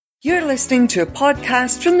You're listening to a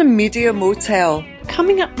podcast from the Media Motel.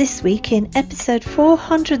 Coming up this week in episode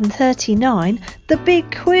 439, the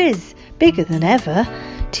big quiz, bigger than ever,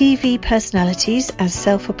 TV personalities as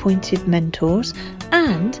self-appointed mentors,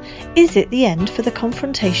 and is it the end for the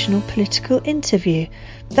confrontational political interview?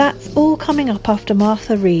 That's all coming up after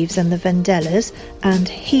Martha Reeves and the Vandellas and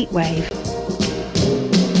Heatwave.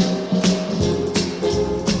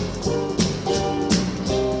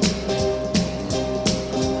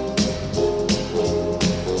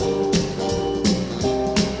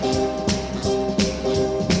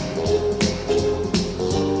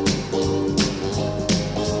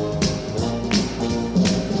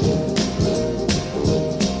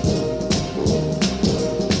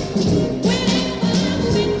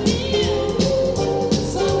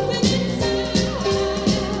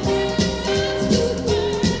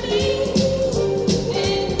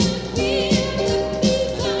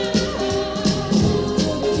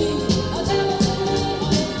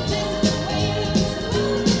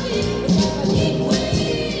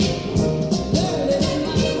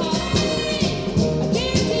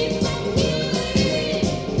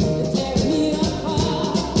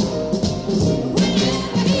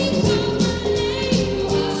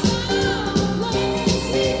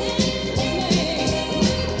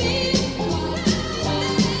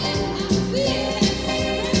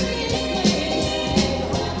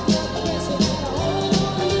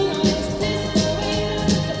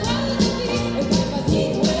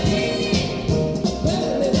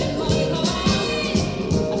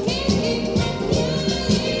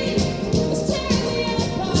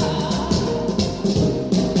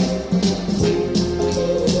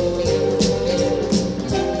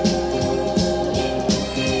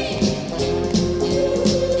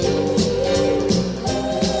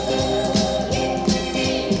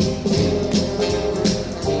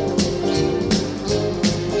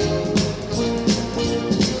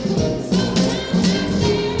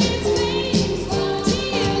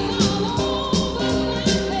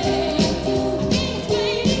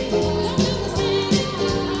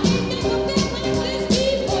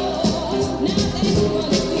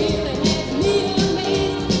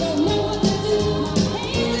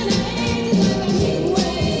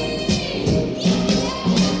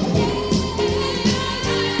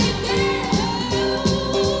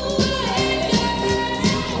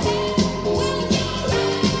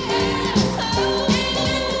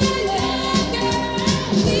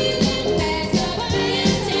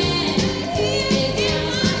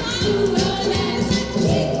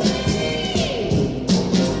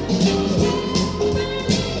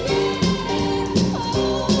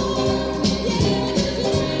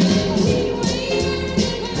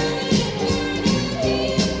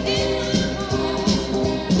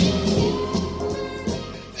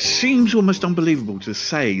 Seems almost unbelievable to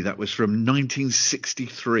say that was from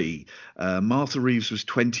 1963. Martha Reeves was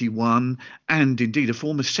 21 and indeed a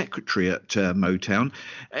former secretary at Motown.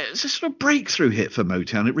 It's a sort of breakthrough hit for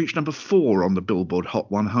Motown. It reached number 4 on the Billboard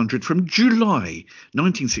Hot 100 from July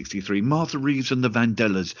 1963. Martha Reeves and the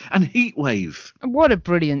Vandellas and Heatwave. What a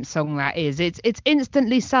brilliant song that is. It's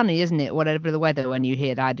instantly sunny, isn't it? Whatever the weather, when you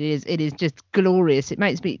hear that, it is just glorious. It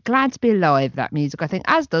makes me glad to be alive, that music, I think,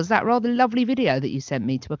 as does that rather lovely video that you sent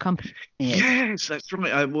me to accompany it. Yes, that's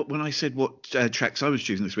right. When I said what tracks I was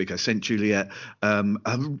choosing this week, I sent Juliet a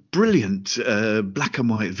brilliant black and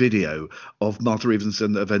white video of Martha Reeves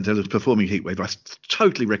and the Vandellas performing Heatwave. I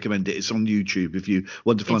totally recommend it. It's on YouTube if you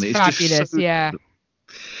want to find it. It's fabulous, just so yeah.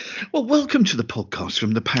 Well, welcome to the podcast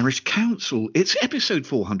from the Parish Counsel. It's episode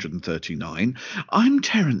 439. I'm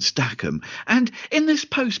Terence Dackham, and in this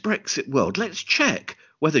post-Brexit world, let's check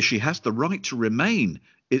whether she has the right to remain.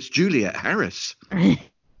 It's Juliet Harris.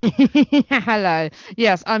 Hello.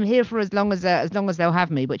 Yes, I'm here for as long as they'll have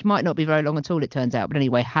me, which might not be very long at all, it turns out. But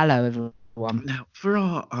anyway, hello everyone. Now, for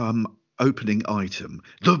our opening item,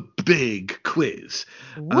 the big quiz.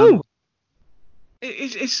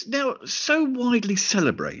 It's now so widely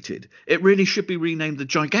celebrated, it really should be renamed the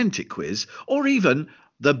Gigantic Quiz or even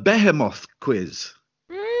the Behemoth Quiz.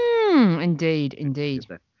 Indeed.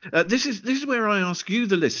 This is where I ask you,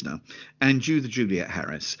 the listener, and you, the Juliet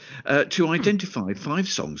Harris, to identify 5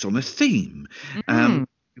 songs on a theme. You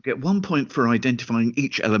get 1 point for identifying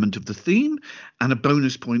each element of the theme and a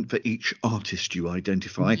bonus point for each artist you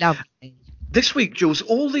identify. Lovely. This week, Jules,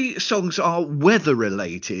 all the songs are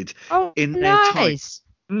weather-related in their type.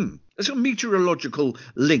 There's a meteorological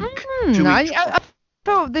link to each I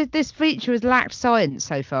thought this feature has lacked science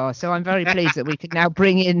so far, so I'm very pleased that we can now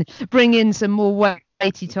bring in some more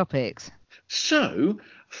weighty topics. So,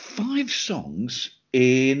 5 songs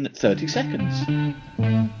in 30 seconds.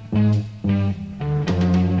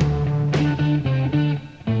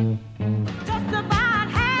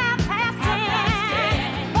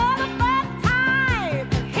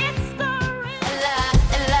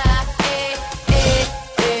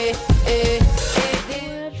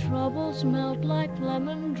 clouds melt like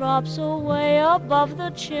lemon drops away above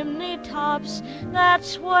the chimney tops.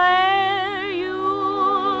 That's where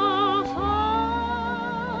you'll find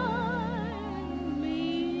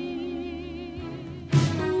me.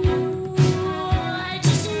 Ooh, I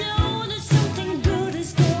just know that something good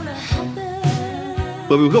is gonna happen.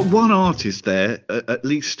 Well, we've got one artist there, at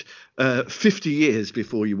least 50 years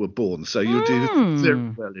before you were born. So you'll do very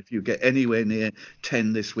well if you get anywhere near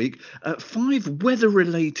 10 this week. 5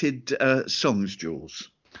 weather-related songs, Jules.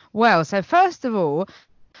 Well, so first of all,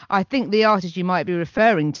 I think the artist you might be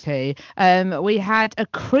referring to, we had a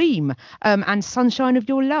Cream and Sunshine of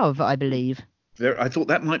Your Love, I believe. I thought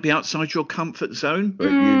that might be outside your comfort zone. But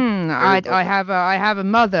I have a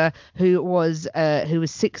mother who was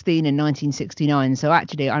 16 in 1969, so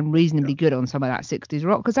actually I'm reasonably good on some of that 60s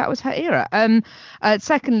rock because that was her era.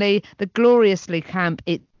 Secondly, the gloriously camp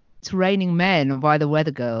It's Raining Men by the Weather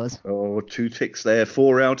Girls. Oh, 2 ticks there,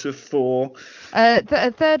 4 out of 4.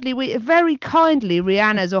 Thirdly, we very kindly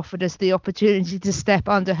Rihanna's offered us the opportunity to step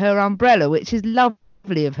under her umbrella, which is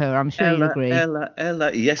lovely of her. I'm sure you agree.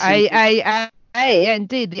 Ella, yes. Hey,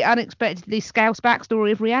 indeed, the unexpectedly scouse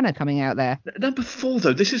backstory of Rihanna coming out there. Number 4,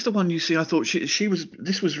 though, this is the one you see. I thought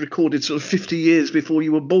this was recorded sort of 50 years before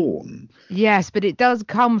you were born. Yes, but it does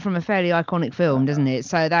come from a fairly iconic film, doesn't it?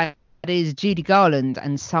 So that is Judy Garland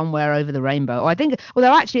and Somewhere Over the Rainbow. I think,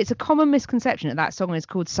 although actually it's a common misconception that song is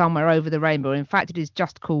called Somewhere Over the Rainbow. In fact, it is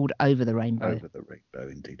just called Over the Rainbow. Over the Rainbow,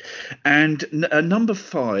 indeed. And number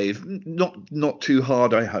 5, not too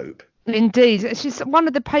hard, I hope. Indeed, she's one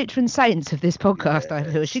of the patron saints of this podcast. Yes. I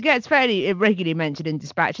feel she gets fairly irregularly mentioned in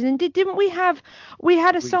dispatches. And didn't we had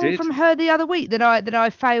a song from her the other week that I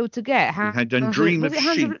failed to get? We had done Dream of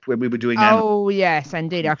Sheep when we were doing. Oh yes,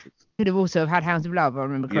 indeed. I could have also had Hounds of Love, I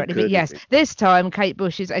remember correctly. But yes, this time Kate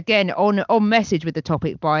Bush is again on message with the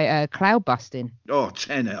topic by Cloud Busting. Oh,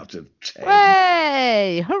 10 out of 10.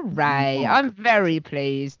 Hey, hooray! I'm very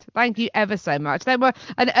pleased. Thank you ever so much. They were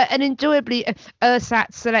an enjoyably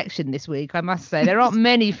ersatz selection this week, I must say. There aren't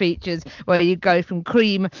many features where you go from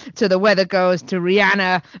Cream to the Weather Girls to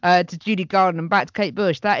Rihanna to Judy Garland and back to Kate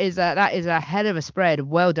Bush. That is a hell of a spread.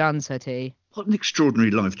 Well done, Sir T. What an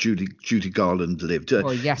extraordinary life Judy Garland lived.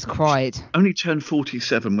 Oh, yes, quite. Only turned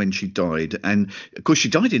 47 when she died. And, of course, she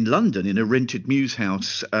died in London in a rented mews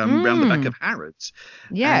house round the back of Harrods.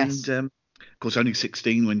 Yes. And, of course, only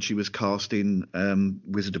 16 when she was cast in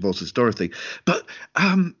Wizard of Oz as Dorothy. But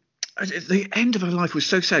the end of her life was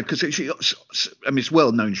so sad because it's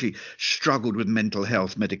well known she struggled with mental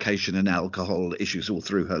health, medication and alcohol issues all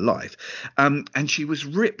through her life. And she was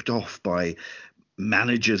ripped off by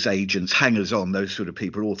managers, agents, hangers-on, those sort of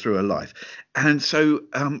people all through her life. And so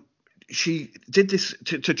she did this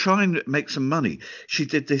to try and make some money. She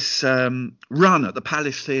did this run at the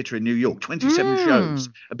Palace Theatre in New York, 27 shows,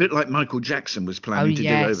 a bit like Michael Jackson was planning to do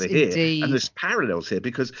over indeed. here. And there's parallels here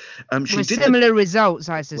because she with did similar results,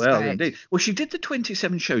 I suspect. Well, indeed. Well, she did the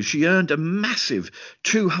 27 shows. She earned a massive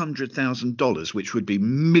 $200,000, which would be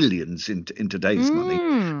millions in today's money.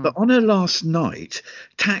 But on her last night,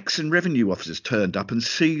 tax and revenue officers turned up and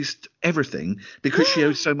seized everything because she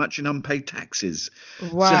owed so much in unpaid taxes.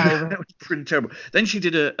 Wow. So that was pretty terrible. Then she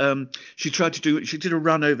did she did a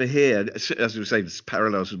run over here, as we were saying, this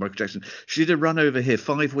parallels with Michael Jackson. She did a run over here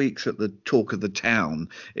 5 weeks at the Talk of the Town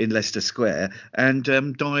in Leicester Square and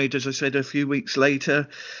died, as I said, a few weeks later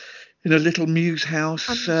in a little mews house.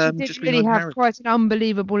 She did really have quite an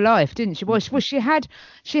unbelievable life, didn't she? Well, she had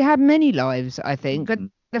many lives, I think. And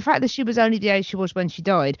the fact that she was only the age she was when she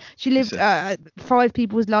died, she lived 5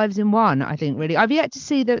 people's lives in one, I think, really. I've yet to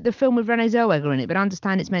see the film with Renee Zellweger in it, but I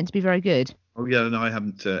understand it's meant to be very good. Oh, yeah, no, I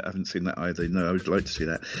haven't seen that either. No, I would like to see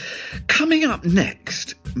that. Coming up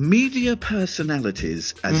next, media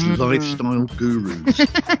personalities as lifestyle gurus.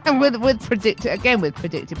 with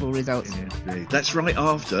predictable results. Yeah, that's right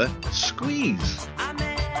after Squeeze.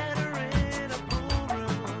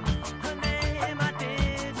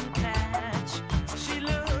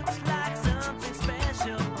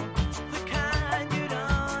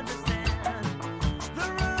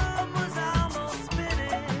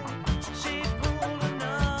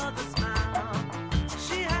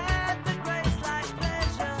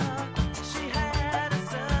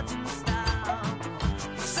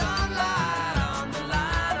 Sunlight on the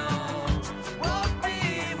line, oh, walk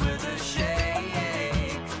me with a shade.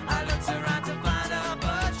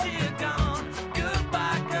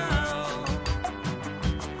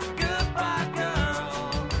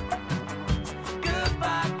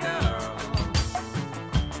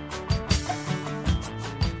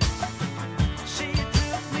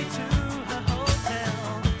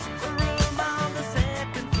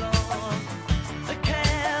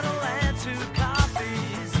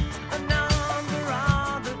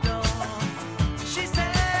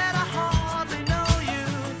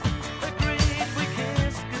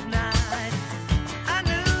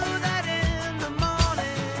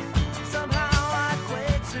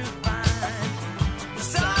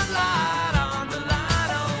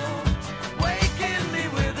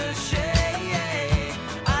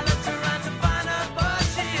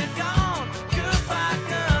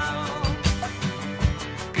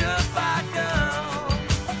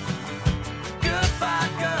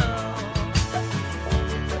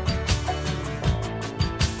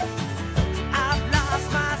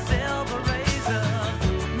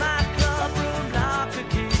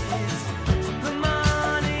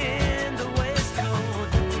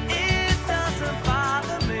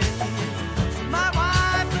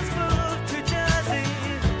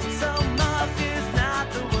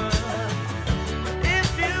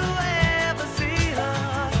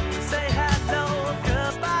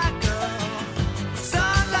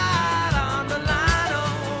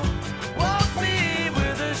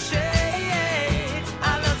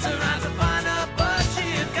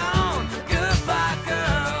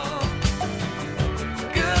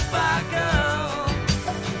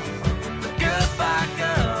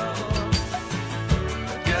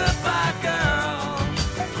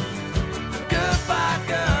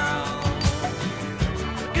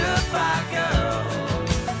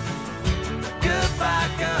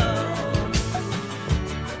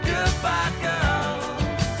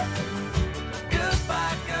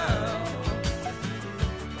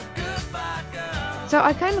 So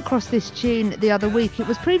I came across this tune the other week. It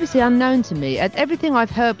was previously unknown to me. Everything I've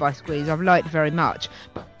heard by Squeeze I've liked very much.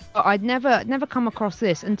 But I'd never come across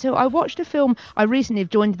this until I watched a film. I recently have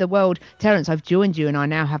joined the world. Terence, I've joined you and I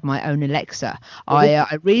now have my own Alexa.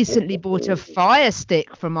 I recently bought a Fire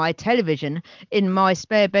Stick for my television in my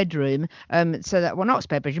spare bedroom. So that, well, not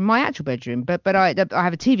spare bedroom, my actual bedroom. But I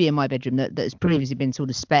have a TV in my bedroom that's previously been sort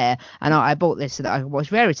of spare. And I bought this so that I could watch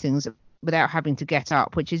various things without having to get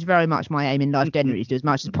up, which is very much my aim in life generally, to do as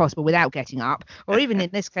much as possible without getting up, or even in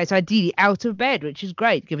this case, ideally out of bed, which is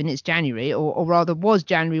great given it's January, or rather was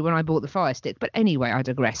January when I bought the Fire Stick. But anyway, I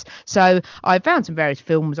digress. So I found some various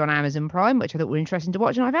films on Amazon Prime, which I thought were interesting to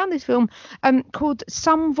watch, and I found this film called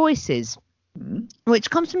Some Voices, which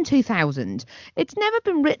comes from 2000. It's never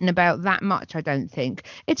been written about that much, I don't think.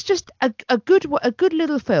 It's just a good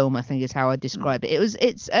little film, I think is how I describe it.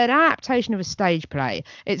 It's an adaptation of a stage play.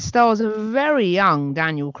 It stars a very young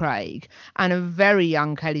Daniel Craig and a very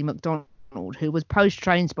young Kelly MacDonald, who was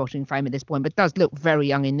post-Trainspotting fame at this point, but does look very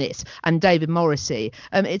young in this, and David Morrissey.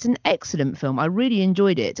 It's an excellent film. I really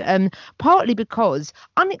enjoyed it, partly because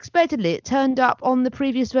unexpectedly it turned up on the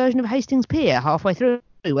previous version of Hastings Pier halfway through,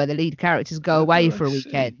 where the lead characters go away for a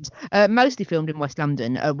weekend, mostly filmed in West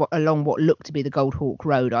London, along what looked to be the Gold Hawk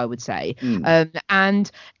Road, I would say.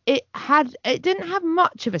 And it didn't have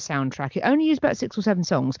much of a soundtrack. It only used about 6 or 7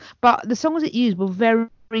 songs, but the songs it used were very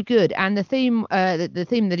good, and the theme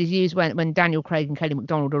that is used when Daniel Craig and Kelly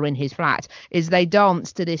MacDonald are in his flat is they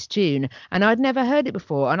dance to this tune, and I'd never heard it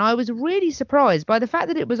before, and I was really surprised by the fact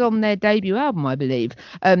that it was on their debut album, I believe,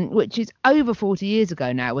 which is over 40 years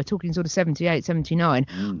ago now. We're talking sort of 78, 79.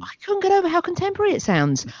 I couldn't get over how contemporary it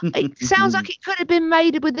sounds. It sounds like it could have been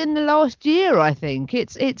made within the last year. I think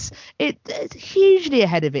it's hugely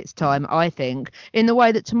ahead of its time, I think, in the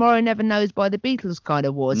way that Tomorrow Never Knows by the Beatles kind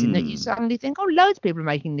of was, in that you suddenly think, oh, loads of people are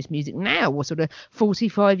making this music now, or sort of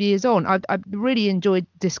 45 years on. I really enjoyed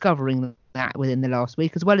discovering that within the last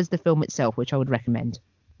week, as well as the film itself, which I would recommend.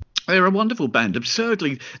 They're a wonderful band.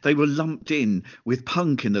 Absurdly, they were lumped in with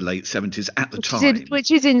punk in the late 70s at the time.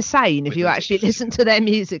 Which is insane if you actually listen to their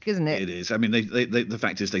music, isn't it? It is. I mean, the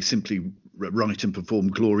fact is they simply write and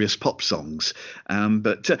perform glorious pop songs.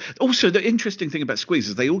 But also the interesting thing about Squeeze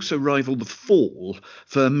is they also rival the Fall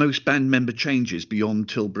for most band member changes beyond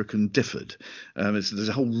Tilbrook and Difford. There's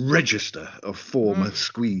a whole register of former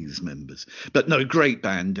Squeeze members. But no, great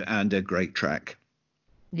band and a great track.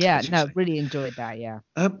 Yeah, no, really enjoyed that, yeah.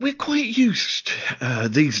 We're quite used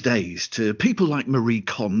these days to people like Marie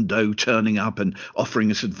Kondo turning up and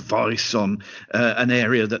offering us advice on an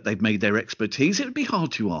area that they've made their expertise. It would be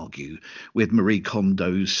hard to argue with Marie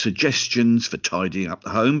Kondo's suggestions for tidying up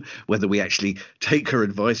the home, whether we actually take her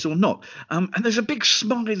advice or not. And there's a big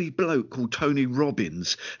smiley bloke called Tony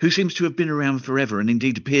Robbins, who seems to have been around forever and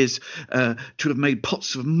indeed appears to have made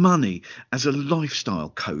pots of money as a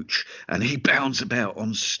lifestyle coach. And he bounds about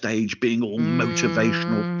on stage being all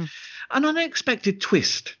motivational. An unexpected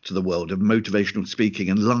twist to the world of motivational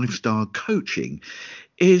speaking and lifestyle coaching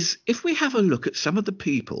is if we have a look at some of the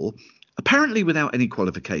people, apparently without any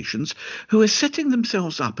qualifications, who are setting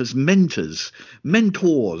themselves up as mentors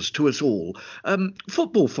to us all.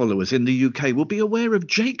 Football followers in the UK will be aware of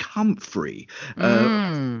Jake Humphrey,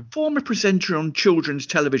 former presenter on children's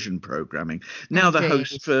television programming, now the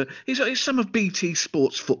host for he's some of BT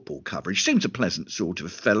Sports football coverage. Seems a pleasant sort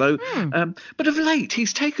of fellow. But of late,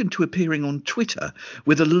 he's taken to appearing on Twitter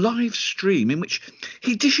with a live stream in which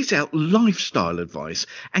he dishes out lifestyle advice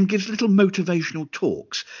and gives little motivational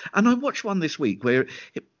talks. And I watched one this week where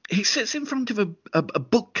he sits in front of a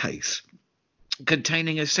bookcase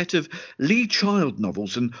containing a set of Lee Child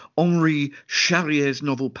novels and Henri Charrier's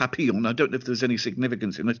novel Papillon. I don't know if there's any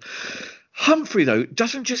significance in this. Humphrey, though,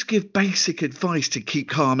 doesn't just give basic advice to keep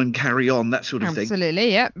calm and carry on, that sort of thing.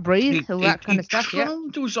 Absolutely, yeah. Breathe, all that kind of stuff, He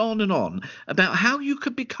trundles on and on about how you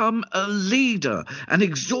could become a leader and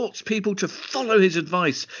exhorts people to follow his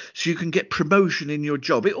advice so you can get promotion in your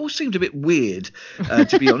job. It all seemed a bit weird,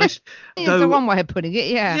 to be honest. It's one way of putting it,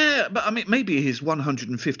 yeah. Yeah, but I mean, maybe his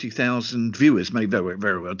 150,000 viewers may very,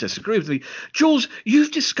 very well disagree with me. Jules,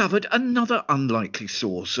 you've discovered another unlikely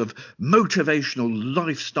source of motivational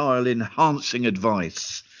lifestyle enhancing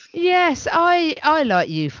advice. Yes, I like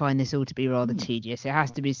you find this all to be rather tedious. It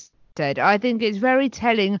has to be said. I think it's very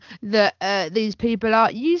telling that these people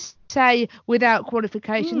are, you say, without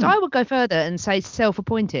qualifications. I would go further and say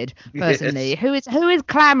self-appointed, personally. Yes. Who is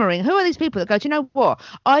clamouring? Who are these people that go, do you know what?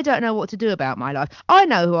 I don't know what to do about my life. I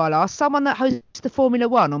know who I'll ask. Someone that hosts the Formula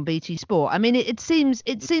One on BT Sport. I mean, it seems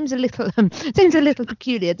a little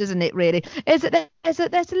peculiar, doesn't it? Really, is that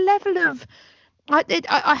there's a level of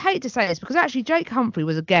I hate to say this because actually Jake Humphrey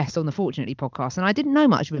was a guest on the Fortunately podcast, and I didn't know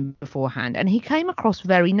much of him beforehand, and he came across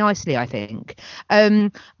very nicely, I think.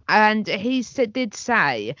 And he did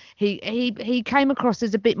say he came across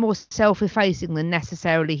as a bit more self-effacing than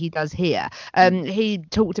necessarily he does here. He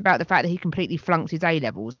talked about the fact that he completely flunked his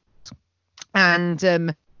A-levels and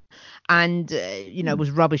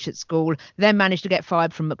was rubbish at school, then managed to get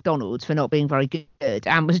fired from McDonald's for not being very good,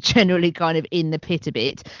 and was generally kind of in the pit a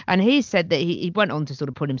bit. And he said that he went on to sort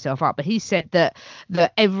of pull himself up, but he said that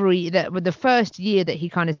with the first year that he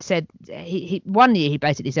kind of said, one year he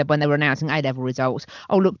basically said when they were announcing A-level results,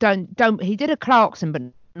 oh look, don't he did a Clarkson but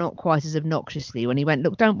not quite as obnoxiously, when he went,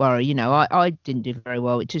 look, don't worry, I didn't do very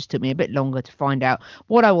well, it just took me a bit longer to find out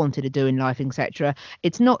what I wanted to do in life, etc.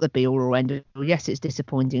 It's not the be all or end all. Yes, it's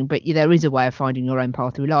disappointing, but there is a way of finding your own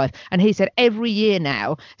path through life. And he said every year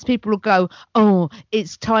now, as people will go, oh,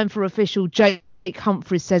 it's time for official Jake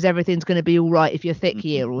Humphries says everything's going to be all right if you're thick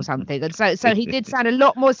year or something. And so he did sound a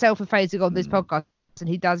lot more self-effacing on this podcast than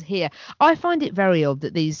he does here. I find it very odd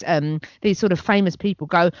that these sort of famous people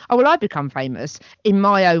go, oh well, I've become famous in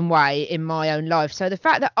my own way, in my own life. So the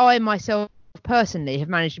fact that I myself personally have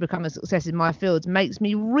managed to become a success in my fields makes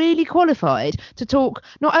me really qualified to talk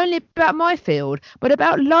not only about my field but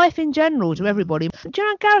about life in general to everybody. Do you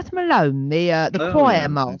know Gareth Malone, the choir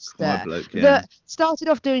master, that started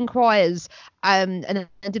off doing choirs and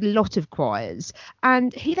did a lot of choirs,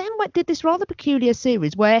 and he then did this rather peculiar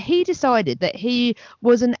series where he decided that he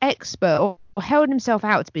was an expert, or held himself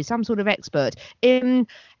out to be some sort of expert in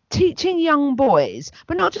teaching young boys,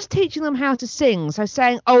 but not just teaching them how to sing, so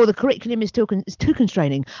saying, oh, the curriculum is too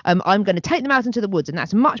constraining, I'm going to take them out into the woods, and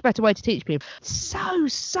that's a much better way to teach people. So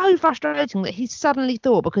frustrating that he suddenly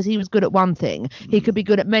thought because he was good at one thing he could be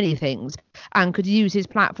good at many things and could use his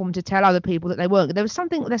platform to tell other people that they weren't. There's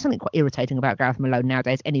something quite irritating about Gareth Malone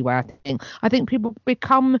nowadays anyway. I think people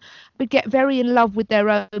get very in love with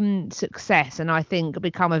their own success, and I think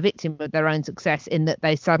become a victim of their own success in that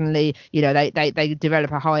they suddenly they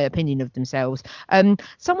develop a high opinion of themselves.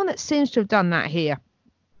 Someone that seems to have done that here,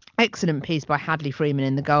 excellent piece by Hadley Freeman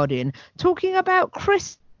in The Guardian, talking about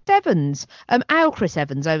Chris Evans, our Chris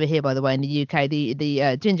Evans over here, by the way, in the UK,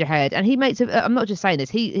 the ginger haired, and he makes I'm not just saying this,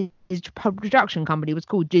 his production company was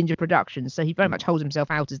called Ginger Productions, so he very much holds himself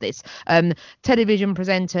out as this television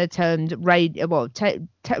presenter turned radio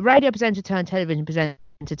presenter turned television presenter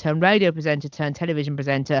turned radio presenter turned television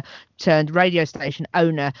presenter turned radio station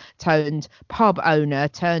owner turned pub owner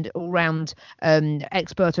turned all-round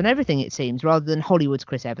expert on everything, it seems, rather than Hollywood's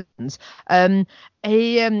Chris Evans.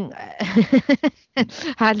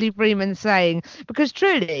 Hadley Freeman saying, because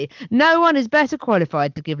truly no one is better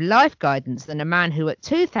qualified to give life guidance than a man who at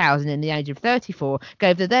 2000, in the age of 34,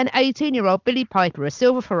 gave the then 18-year-old Billie Piper a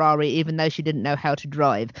silver Ferrari even though she didn't know how to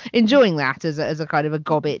drive. Enjoying that as a kind of a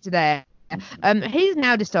gobbit there. He's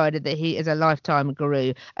now decided that he is a lifetime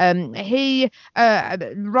guru. He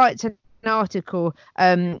writes an article.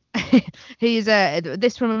 He's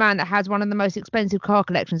this from a man that has one of the most expensive car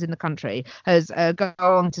collections in the country, has gone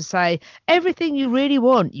on to say everything you really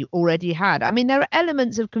want you already had. I mean, there are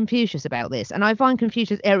elements of Confucius about this, and I find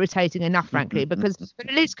Confucius irritating enough, frankly, because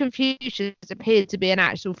at least Confucius appeared to be an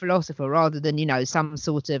actual philosopher rather than some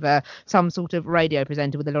sort of radio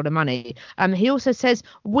presenter with a lot of money. He also says,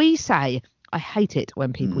 we say, I hate it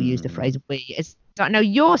when people use the phrase we. It's like, no,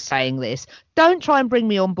 you're saying this. Don't try and bring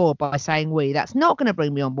me on board by saying we. That's not going to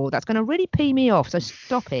bring me on board. That's going to really pee me off. So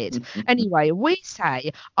stop it. Anyway, we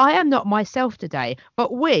say, I am not myself today.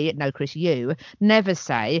 But we, no, Chris, you never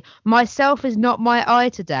say, myself is not my I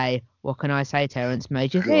today. What can I say, Terence?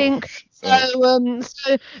 Made you think. Evans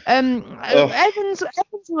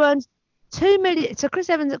earns 2 million. So Chris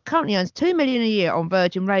Evans currently earns 2 million a year on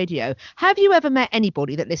Virgin Radio. Have you ever met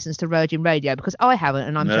anybody that listens to Virgin Radio? Because I haven't,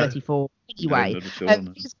 and I'm 34 anyway.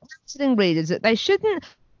 He's counselling readers that they shouldn't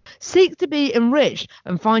seek to be enriched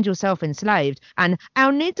and find yourself enslaved, and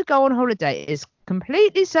our need to go on holiday is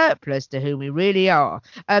completely surplus to who we really are.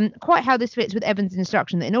 Quite how this fits with Evans'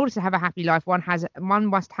 instruction that in order to have a happy life, one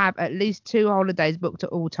must have at least 2 holidays booked at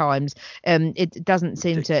all times. It doesn't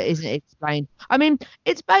seem to, isn't it explained? I mean,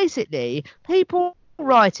 it's basically people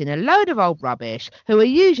writing a load of old rubbish who are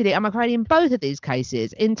usually, I'm afraid in both of these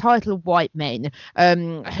cases, entitled white men,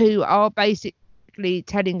 who are basically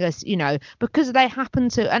telling us, because they happen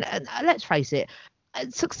to, and let's face it,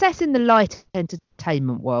 success in the light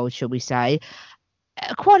entertainment world, shall we say,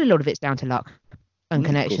 quite a lot of it's down to luck and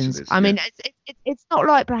connections. I mean, it's not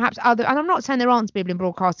like perhaps other, and I'm not saying there aren't people in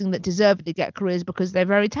broadcasting that deservedly get careers because they're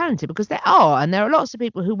very talented, because there are, and there are lots of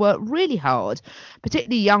people who work really hard,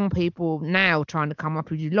 particularly young people now trying to come up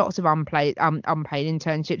who do lots of unpaid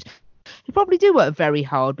internships, who probably do work very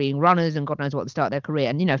hard being runners and God knows what to start their career.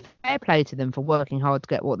 And, you know, fair play to them for working hard to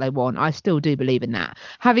get what they want. I still do believe in that.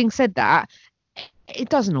 Having said that, it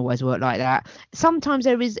doesn't always work like that. Sometimes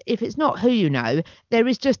there is, if it's not who you know, there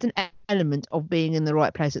is just an element of being in the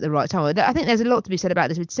right place at the right time. I think there's a lot to be said about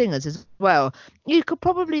this with singers as well. You could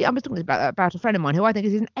probably, I was talking about a friend of mine who I think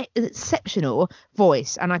is an exceptional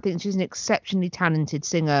voice, and I think she's an exceptionally talented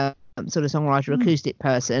singer, sort of songwriter, acoustic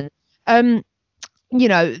person. You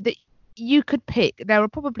know, you could pick, there are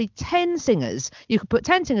probably 10 singers, you could put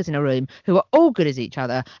 10 singers in a room who are all good as each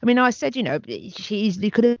other. I mean, I said, you know, she easily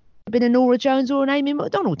could have been a Nora Jones or an Amy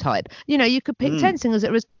McDonald type. You know, you could pick 10 singers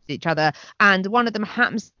that respect each other, and one of them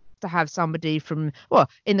happens to have somebody from, well,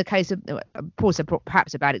 in the case of Portishead,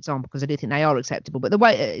 perhaps a bad example because I do think they are exceptional, but the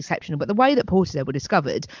way that Portishead were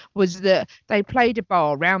discovered was that they played a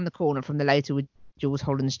bar round the corner from the later Jules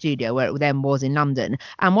Holland studio, where it then was in London,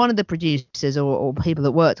 and one of the producers or people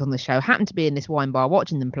that worked on the show happened to be in this wine bar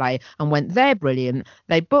watching them play and went, they're brilliant.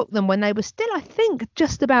 They booked them when they were still, I think,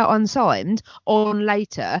 just about unsigned on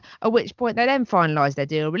later, at which point they then finalised their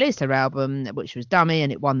deal, released their album, which was Dummy,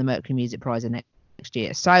 and it won the Mercury Music Prize the next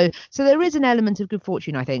year. So there is an element of good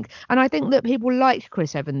fortune, I think, and I think that people like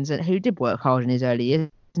Chris Evans, who did work hard in his early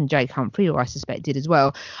years, and Jake Humphrey, who I suspect did as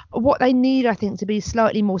well, what they need, I think, to be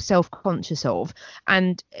slightly more self-conscious of,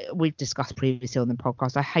 and we've discussed previously on the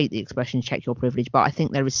podcast, I hate the expression check your privilege, but I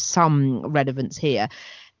think there is some relevance here.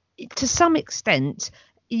 To some extent,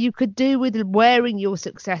 you could do with wearing your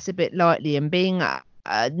success a bit lightly and being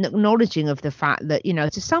acknowledging of the fact that, you know,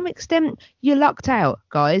 to some extent you lucked out,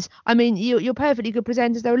 guys. I mean, you're perfectly good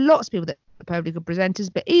presenters. There are lots of people that are perfectly good presenters,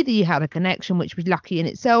 but either you had a connection, which was lucky in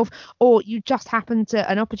itself, or you just happened to,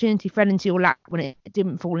 an opportunity fell into your lap when it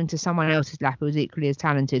didn't fall into someone else's lap who was equally as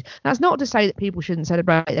talented. That's not to say that people shouldn't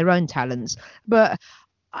celebrate their own talents, but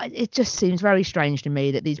it just seems very strange to me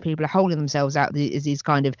that these people are holding themselves out as these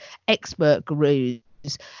kind of expert gurus.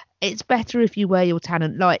 It's better if you wear your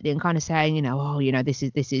talent lightly and kind of saying, you know, oh, you know, this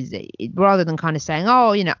is it, rather than kind of saying,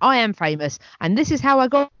 oh, you know, I am famous and this is how I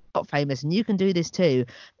got famous and you can do this too.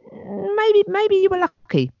 Maybe you were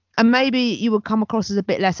lucky. And maybe you would come across as a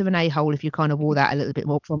bit less of an a-hole if you kind of wore that a little bit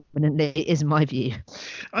more prominently, is my view.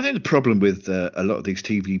 I think the problem with a lot of these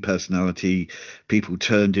TV personality people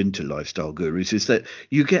turned into lifestyle gurus is that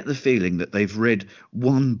you get the feeling that they've read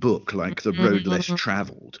one book like The Road Less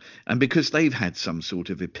Travelled, and because they've had some sort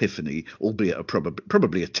of epiphany, albeit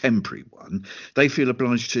probably a temporary one, they feel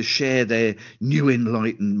obliged to share their new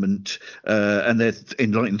enlightenment and their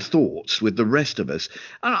enlightened thoughts with the rest of us.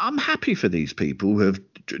 And I'm happy for these people who have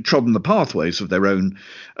trodden the pathways of their own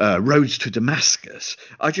roads to Damascus.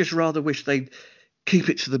 I just rather wish they'd keep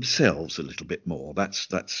it to themselves a little bit more. That's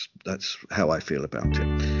how I feel about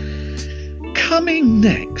it. Coming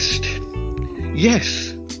next.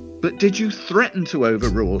 Yes, but did you threaten to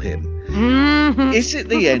overrule him? Is it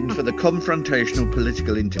the end for the confrontational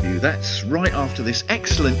political interview? That's right after this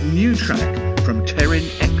excellent new track from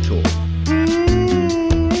Terence Hector.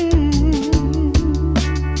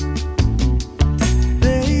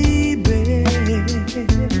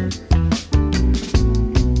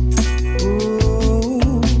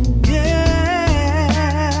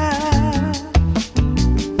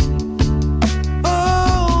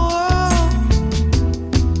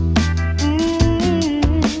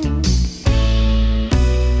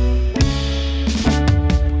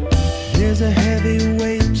 There's a heavy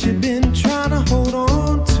weight you've been trying to hold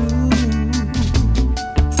on to.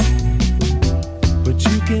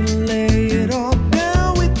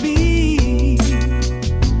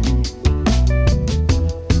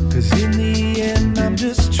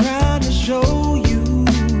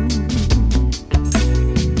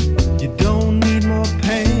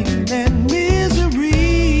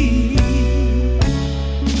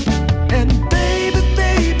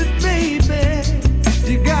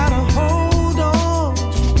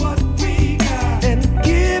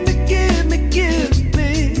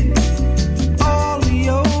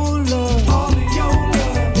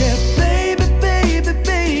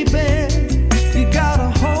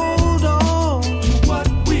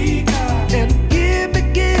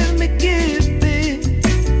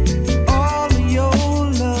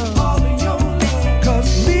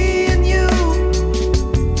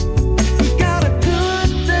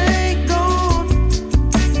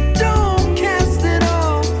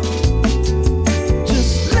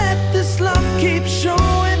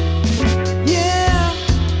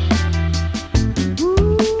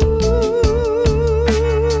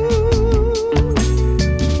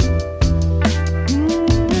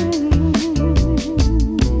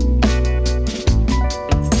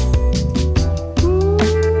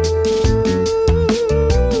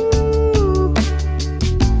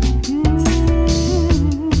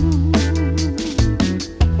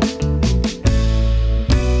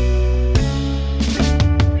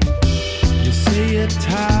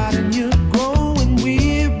 tired and you're growing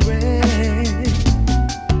weary,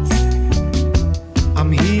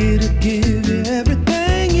 I'm here to give you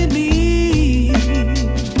everything you need.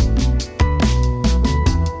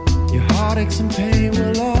 Your heartaches and pain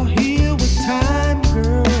will all heal with time,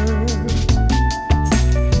 girl.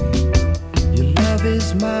 Your love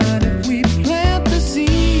is mine if we plant the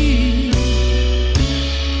seed.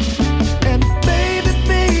 And baby,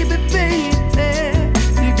 baby,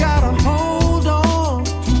 baby, you gotta hold on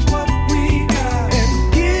to what we got.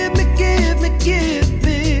 And give me, give me, give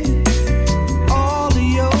me all of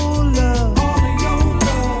your love. All of your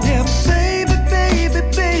love. Yeah, baby, baby,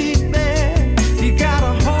 baby, you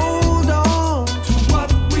gotta hold on to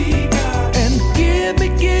what we got. And give me,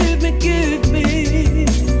 give me, give me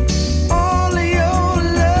all of your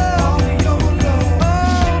love. All of your love.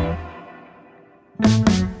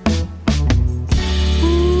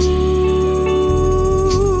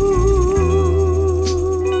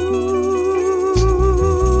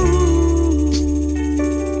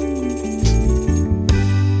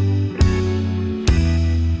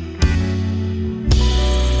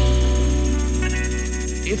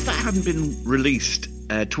 If that hadn't been released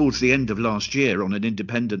towards the end of last year on an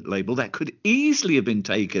independent label, that could easily have been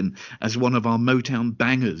taken as one of our Motown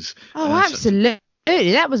bangers. Oh, absolutely.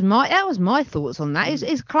 That was my thoughts on that.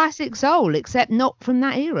 It's classic soul, except not from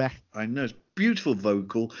that era. I know, it's beautiful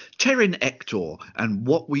vocal. Terence Ector and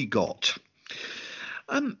What We Got.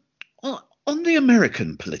 On the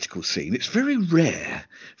American political scene, it's very rare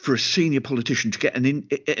for a senior politician to get an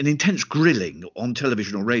intense grilling on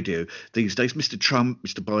television or radio these days. Mr. Trump,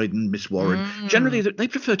 Mr. Biden, Miss Warren. Generally, they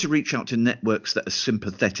prefer to reach out to networks that are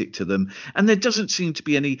sympathetic to them, and there doesn't seem to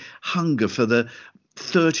be any hunger for the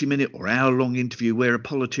 30-minute or hour-long interview where a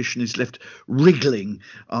politician is left wriggling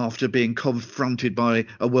after being confronted by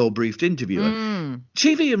a well-briefed interviewer.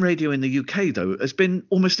 TV and radio in the UK, though, has been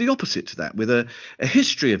almost the opposite to that, with a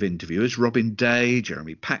history of interviewers, Robin Day,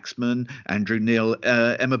 Jeremy Paxman, Andrew Neil,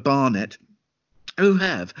 Emma Barnett, who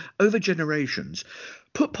have, over generations,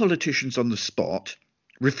 put politicians on the spot,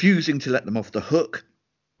 refusing to let them off the hook,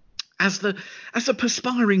 as the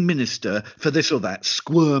perspiring minister for this or that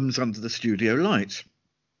squirms under the studio lights.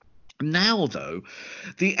 Now, though,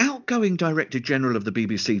 the outgoing Director General of the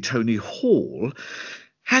BBC, Tony Hall,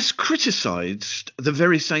 has criticised the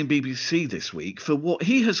very same BBC this week for what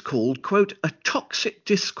he has called, quote, a toxic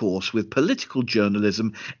discourse with political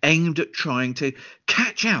journalism aimed at trying to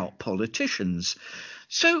catch out politicians.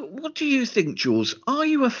 So what do you think, Jules? Are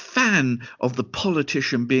you a fan of the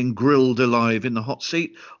politician being grilled alive in the hot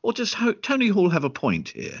seat, or does Tony Hall have a point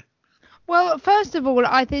here? Well, first of all,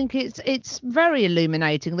 I think it's very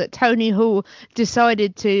illuminating that Tony Hall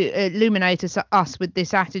decided to illuminate us with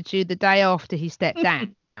this attitude the day after he stepped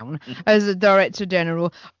down as a Director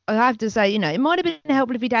General. I have to say, it might have been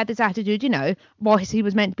helpful if he'd had this attitude, whilst he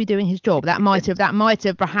was meant to be doing his job. That might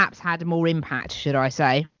have perhaps had more impact, should I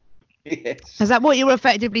say. Yes. Is that what you're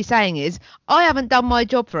effectively saying? Is I haven't done my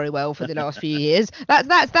job very well for the last few years.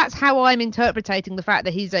 That's how I'm interpreting the fact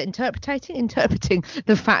that he's interpreting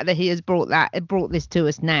the fact that he has brought this to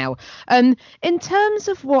us now. In terms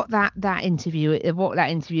of what that interview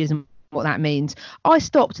is and what that means, I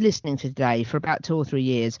stopped listening to Today for about 2 or 3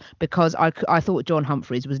 years because I thought John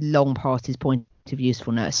Humphreys was long past his point of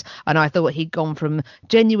usefulness, and I thought he'd gone from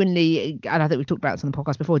genuinely, and I think we've talked about this on the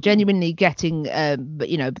podcast before, genuinely getting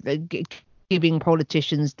giving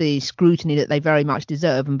politicians the scrutiny that they very much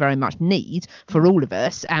deserve and very much need for all of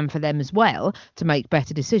us and for them as well to make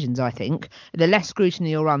better decisions. I think the less scrutiny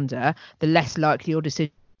you're under, the less likely your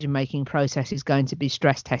decision-making process is going to be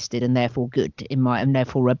stress tested and therefore good and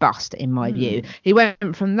therefore robust in my view. He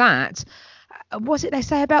went from that. What's it they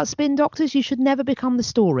say about spin doctors? You should never become the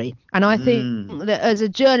story. And I think that as a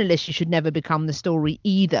journalist, you should never become the story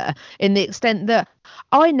either, in the extent that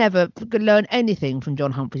I never could learn anything from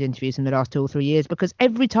John Humphrey's interviews in the last 2 or 3 years, because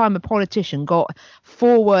every time a politician got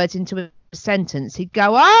 4 words into a sentence, he'd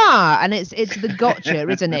go, and it's the gotcha,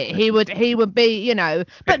 isn't it? He would be,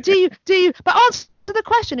 but do you, but answer the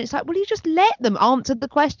question. It's like, well, you just let them answer the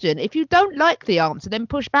question. If you don't like the answer, then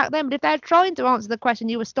push back them. But if they're trying to answer the question,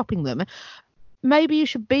 you were stopping them. Maybe you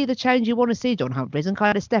should be the change you want to see, John Humphreys, and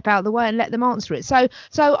kind of step out of the way and let them answer it. So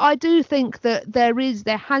I do think that there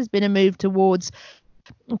has been a move towards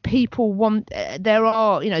people there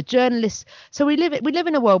are journalists. So we live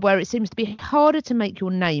in a world where it seems to be harder to make your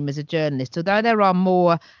name as a journalist, although there are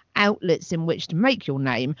more outlets in which to make your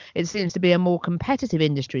name. It seems to be a more competitive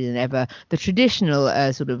industry than ever. The traditional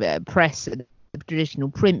press, the traditional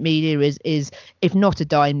print media is if not a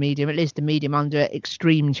dying medium, at least a medium under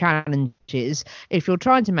extreme challenge if you're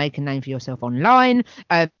trying to make a name for yourself online,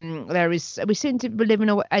 we seem to be living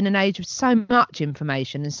in an age of so much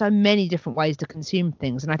information and so many different ways to consume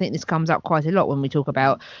things. And I think this comes up quite a lot when we talk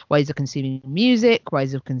about ways of consuming music,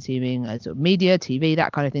 ways of consuming sort of media, TV,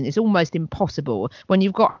 that kind of thing. It's almost impossible when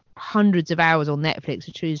you've got hundreds of hours on Netflix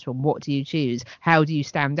to choose from. What do you choose? How do you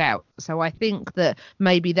stand out? So I think that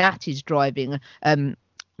maybe that is driving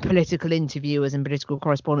political interviewers and political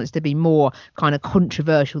correspondents to be more kind of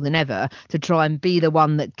controversial than ever, to try and be the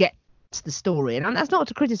one that gets the story. And that's not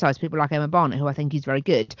to criticise people like Emma Barnett, who I think is very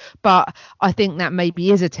good, but I think that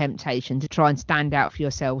maybe is a temptation to try and stand out for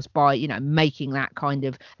yourselves by, you know, making that kind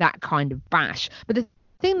of bash. But the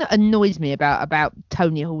thing that annoys me about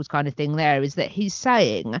Tony Hall's kind of thing there is that he's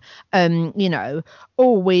saying, we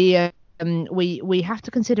have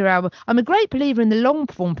to consider I'm a great believer in the long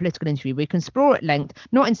form political interview. We can explore at length,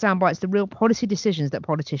 not in sound bites, the real policy decisions that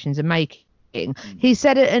politicians are making. He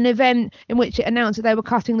said at an event in which it announced that they were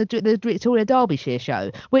cutting the Victoria Derbyshire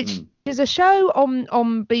show, which is a show on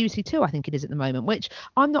BBC Two, I think it is at the moment, which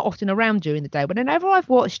I'm not often around during the day, but whenever I've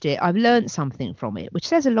watched it, I've learned something from it, which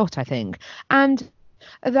says a lot, I think. And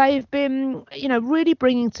they've been, you know, really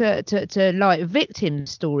bringing to light victim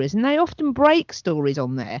stories, and they often break stories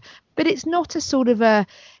on there, but it's not a sort of I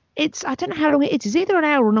don't know how long it is. It's either an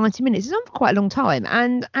hour or 90 minutes. It's on for quite a long time,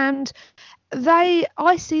 and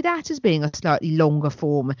I see that as being a slightly longer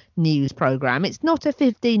form news programme. It's not a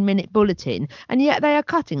 15-minute bulletin, and yet they are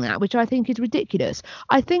cutting that, which I think is ridiculous.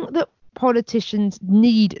 I think that politicians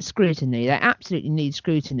need scrutiny. They absolutely need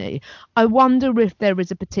scrutiny. I wonder if there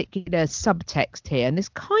is a particular subtext here, and this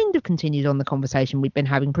kind of continues on the conversation we've been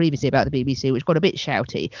having previously about the BBC, which got a bit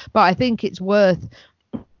shouty, but I think it's worth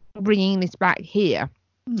bringing this back here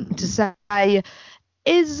to say,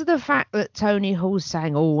 is the fact that Tony Hall's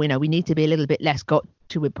saying, we need to be a little bit less gotcha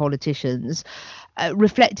with politicians,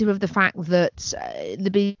 reflective of the fact that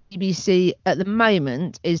the BBC at the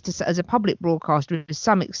moment is, as a public broadcaster, to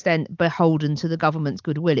some extent beholden to the government's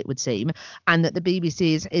goodwill, it would seem, and that the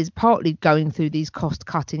BBC is partly going through these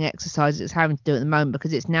cost-cutting exercises it's having to do at the moment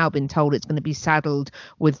because it's now been told it's going to be saddled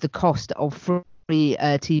with the cost of free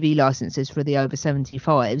TV licenses for the over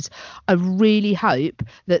 75s. I really hope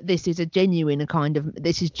that this is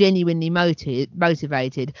genuinely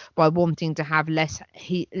motivated by wanting to have less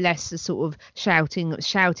sort of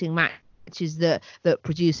shouting matches that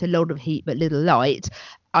produce a lot of heat but little light.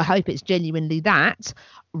 I hope it's genuinely that,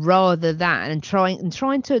 rather than trying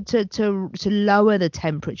to lower the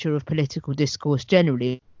temperature of political discourse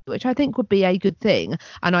generally, which I think would be a good thing.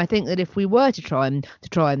 And I think that if we were to try and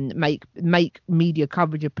make media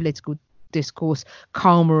coverage of political discourse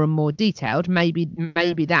calmer and more detailed, maybe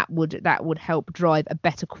that would help drive a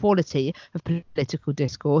better quality of political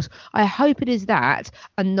discourse. I hope it is that,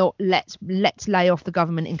 and not let's lay off the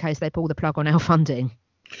government in case they pull the plug on our funding.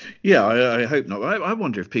 Yeah, I hope not. I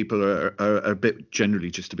wonder if people are a bit generally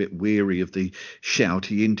just a bit weary of the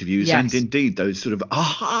shouty interviews, and indeed those sort of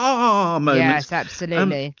aha moments. Yes,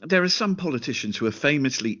 absolutely. There are some politicians who are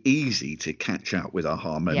famously easy to catch out with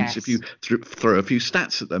aha moments if you throw a few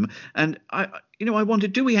stats at them. And I wonder,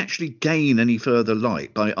 do we actually gain any further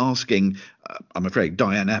light by asking, I'm afraid,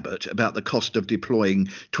 Diane Abbott about the cost of deploying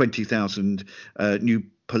 20,000 new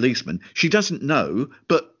policeman? She doesn't know,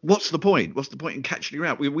 but what's the point? What's the point in catching her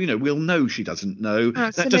out? We'll know she doesn't know.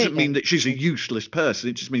 Absolutely. That doesn't mean that she's a useless person.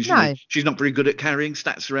 It just means she's not very good at carrying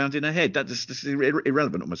stats around in her head. That's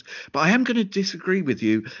irrelevant almost. But I am going to disagree with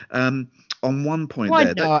you on one point. Why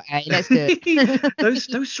there. Not, Let's do it.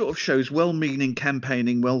 those sort of shows, well-meaning,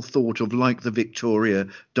 campaigning, well thought of, like the Victoria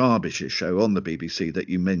Derbyshire show on the BBC that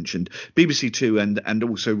you mentioned, BBC Two, and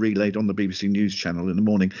also relayed on the BBC News channel in the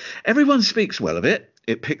morning. Everyone speaks well of it.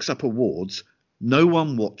 It picks up awards. No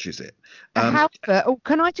one watches it. However,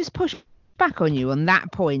 can I just push back on you on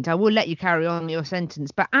that point? I will let you carry on your sentence,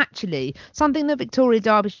 but actually something that Victoria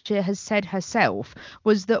Derbyshire has said herself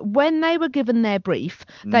was that when they were given their brief,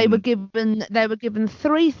 they were given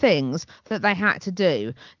three things that they had to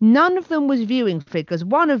do. None of them was viewing figures.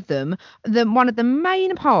 One of the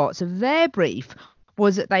main parts of their brief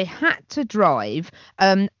was that they had to drive,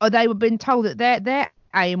 or they were being told that their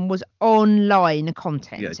aim was online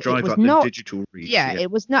content. Yeah, drive up the digital reach. Yeah,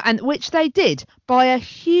 it was not, and which they did by a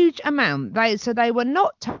huge amount. They were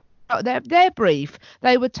not their brief.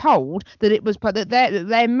 They were told that it was that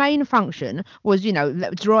their main function was,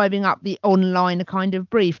 driving up the online kind of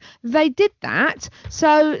brief. They did that,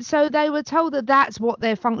 so they were told that that's what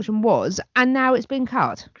their function was, and now it's been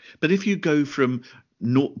cut. But if you go from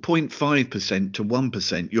 0.5% to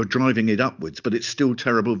 1%, you're driving it upwards, but it's still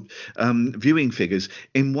terrible viewing figures.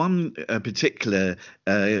 In one particular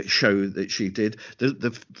show that she did,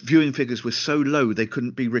 the viewing figures were so low they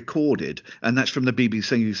couldn't be recorded, and that's from the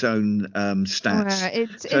BBC's own stats.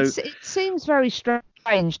 It seems very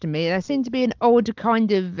strange to me. There seemed to be an odd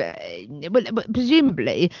kind of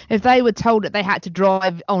presumably if they were told that they had to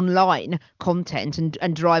drive online content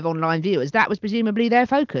and drive online viewers, that was presumably their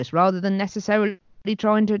focus rather than necessarily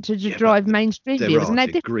trying to drive mainstream viewers. There are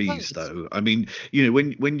degrees, though. I mean,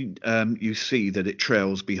 when you see that it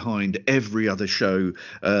trails behind every other show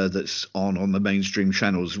that's on the mainstream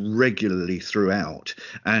channels regularly throughout,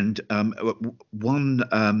 and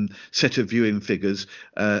one set of viewing figures,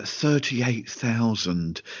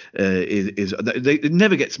 38,000 it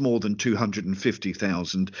never gets more than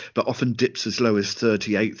 250,000, but often dips as low as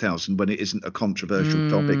 38,000 when it isn't a controversial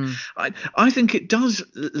topic. I think it does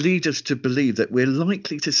lead us to believe that we're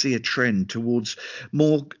likely to see a trend towards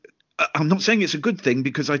more. I'm not saying it's a good thing,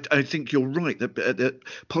 because I think you're right that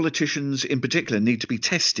politicians in particular need to be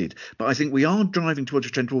tested. But I think we are driving towards a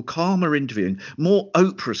trend toward calmer interviewing, more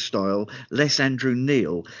Oprah style, less Andrew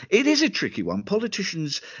Neil. It is a tricky one.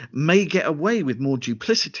 Politicians may get away with more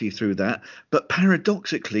duplicity through that, but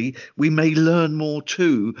paradoxically, we may learn more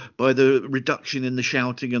too by the reduction in the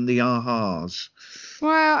shouting and the ahas.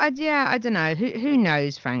 Well, I don't know. Who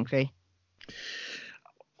knows, frankly.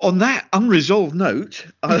 On that unresolved note,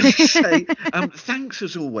 I'll say thanks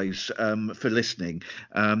as always for listening.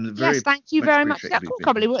 Yes, thank you very much. That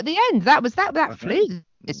probably at the end. That flew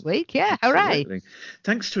this week. Yeah, absolutely. Hooray!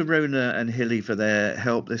 Thanks to Rona and Hilly for their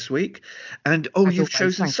help this week. And you've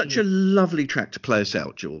chosen such a lovely track to play us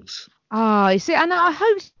out, Jules. You see, and I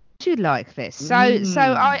hope you'd like this. So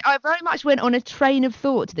I very much went on a train of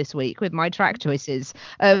thought this week with my track choices.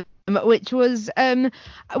 Which was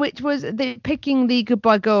picking the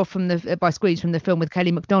Goodbye Girl by Squeeze from the film with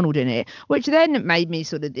Kelly MacDonald in it, which then made me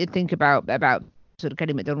sort of think about sort of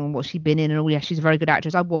Kelly MacDonald and what she'd been in, and yeah, she's a very good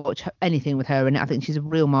actress. I watch anything with her, and I think she's a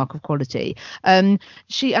real mark of quality. I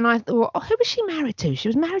thought, who was she married to? She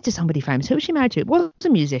was married to somebody famous. Who was she married to? It was a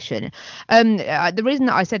musician. The reason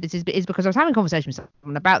that I said this is because I was having a conversation with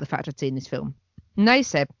someone about the fact I'd seen this film, and they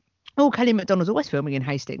said, Kelly MacDonald's always filming in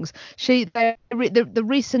Hastings. The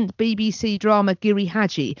recent BBC drama Giri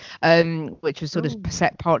Haji, which was sort of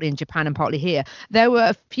set partly in Japan and partly here, there were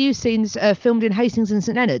a few scenes filmed in Hastings and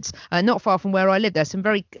St Leonard's, not far from where I live. There's some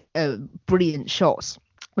very brilliant shots,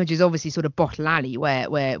 which is obviously sort of Bottle Alley, where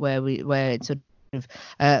it's sort of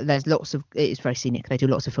there's lots of, it's very scenic. They do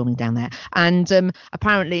lots of filming down there, and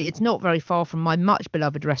apparently it's not very far from my much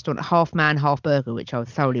beloved restaurant Half Man Half Burger, which I would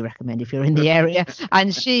thoroughly recommend if you're in the area.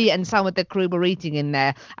 And she and some of the crew were eating in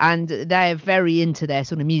there, and they're very into their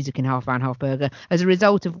sort of music in Half Man Half Burger, as a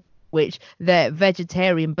result of which their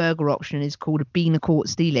vegetarian burger option is called a bean court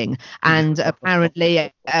stealing, and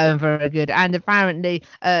apparently very good. And apparently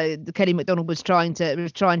Kelly MacDonald was trying to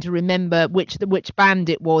remember which band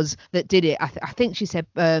it was that did it. I think she said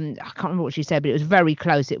I can't remember what she said, but it was very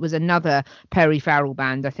close. It was another Perry Farrell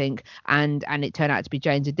band, I think, and it turned out to be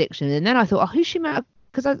Jane's Addiction. And then I thought, who's she married?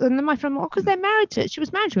 And then my friend, because they're married to, she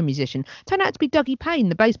was married to a musician. Turned out to be Dougie Payne,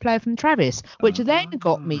 the bass player from Travis, which then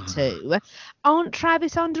got me to, aren't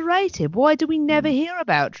Travis underrated? Why do we never hear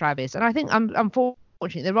about Travis? And I think, unfortunately,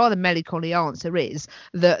 the rather melancholy answer is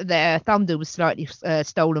that their thunder was slightly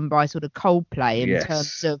stolen by sort of Coldplay in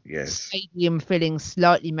terms of stadium-filling,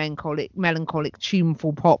 slightly melancholic,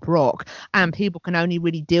 tuneful pop rock, and people can only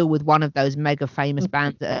really deal with one of those mega famous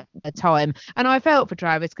bands at a time. And I felt for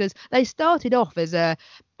Travis because they started off as a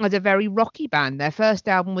very rocky band. Their first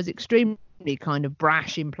album was extremely kind of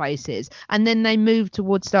brash in places, and then they moved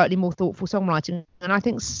towards slightly more thoughtful songwriting, and I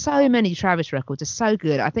think so many Travis records are so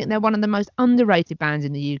good. I think they're one of the most underrated bands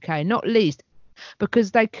in the UK, not least because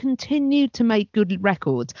they continued to make good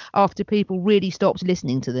records after people really stopped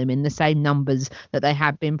listening to them in the same numbers that they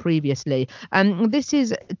had been previously. This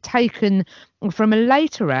is taken from a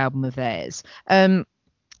later album of theirs.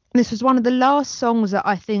 This was one of the last songs that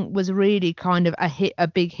I think was really kind of a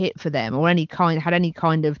big hit for them, or had any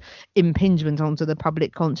kind of impingement onto the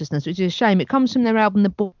public consciousness, which is a shame. It comes from their album The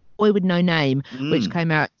Boy with No Name, which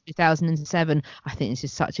came out in 2007. I think this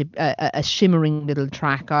is such a shimmering little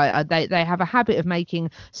track. They have a habit of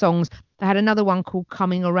making songs. They had another one called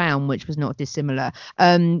Coming Around, which was not dissimilar.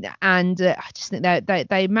 I just think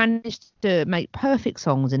they managed to make perfect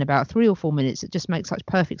songs in about 3 or 4 minutes. It just makes such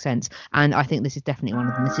perfect sense. And I think this is definitely one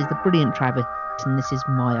of them. This is the brilliant Travis, and this is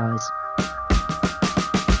My Eyes.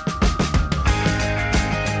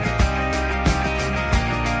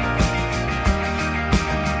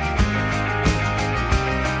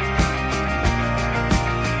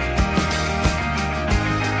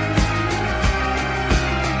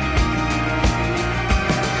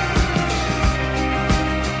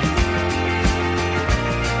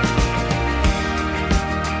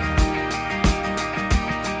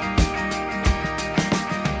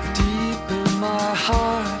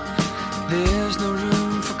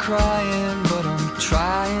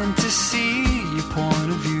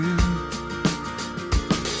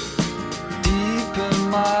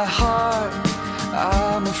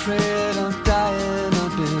 afraid I'm dying.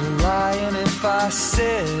 I'd be lying if I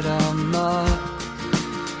said I'm not.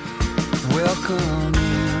 Welcome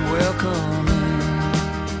in, welcome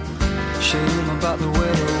in. Shame about the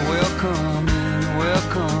weather. Welcome in,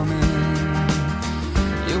 welcome in.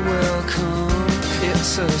 You're welcome.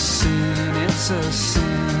 It's a sin, it's a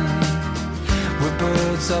sin. We're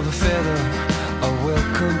birds of a feather are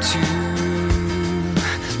welcome to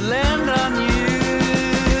land on you.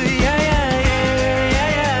 Yeah, yeah, yeah, yeah,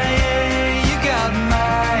 yeah, yeah. You got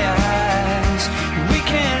my eyes. We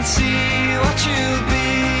can't see what you'll be.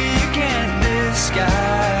 You can't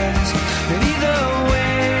disguise. And either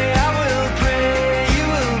way, I will pray you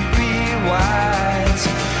will be wise.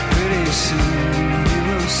 Pretty soon you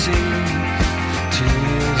will see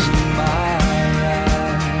tears in my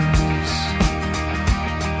eyes.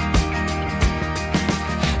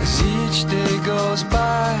 As each day goes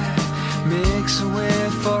by, makes a way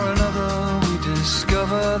for another, we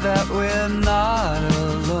discover that we're not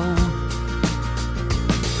alone.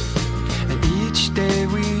 And each day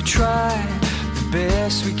we try the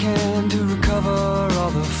best we can to recover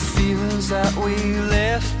all the feelings that we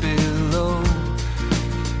left below.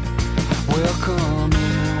 Welcome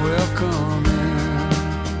in, welcome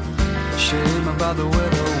in. Shame about the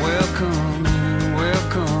weather. Welcome in,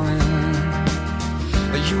 welcome in.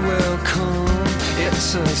 Are you welcome? It's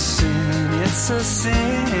a sin, it's a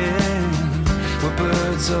sin. We're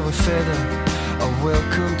birds of a feather are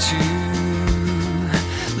welcome to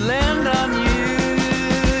land on you.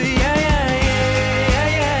 Yeah, yeah, yeah, yeah,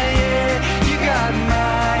 yeah, yeah. You got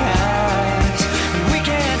my eyes. We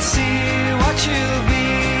can't see what you'll be.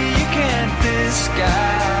 You can't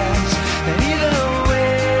disguise. And either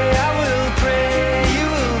way, I will pray you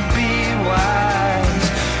will be wise.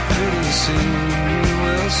 Pretty soon you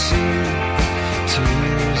will see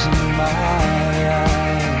tears in my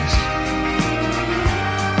eyes.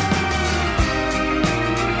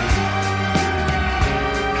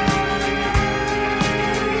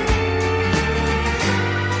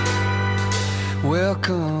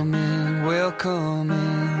 Welcome in, welcome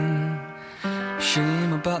in.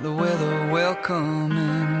 Shame about the weather. Welcome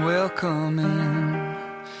in, welcome in.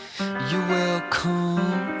 You're welcome.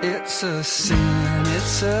 It's a sin,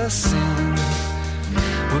 it's a sin.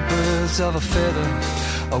 We're birds of a feather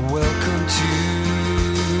are welcome to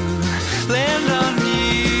land on you.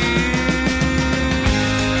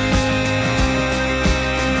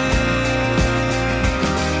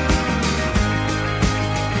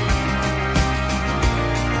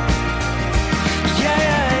 Yeah,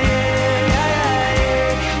 yeah, yeah, yeah, yeah.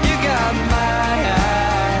 You got my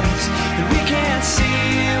eyes. And we can't see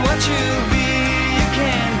what you'll be. You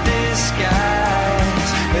can't disguise.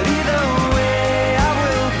 But either way, I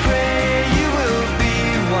will pray you will be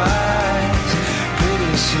wise.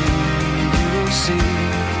 Pretty soon you will see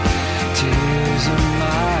tears in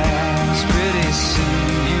my eyes. Pretty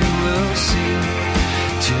soon you will see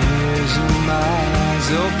tears in my eyes.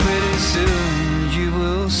 Oh, pretty soon you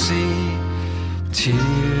will see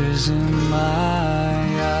tears in my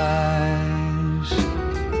eyes.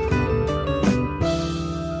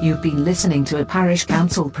 You've been listening to a Parish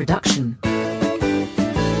Counsel production.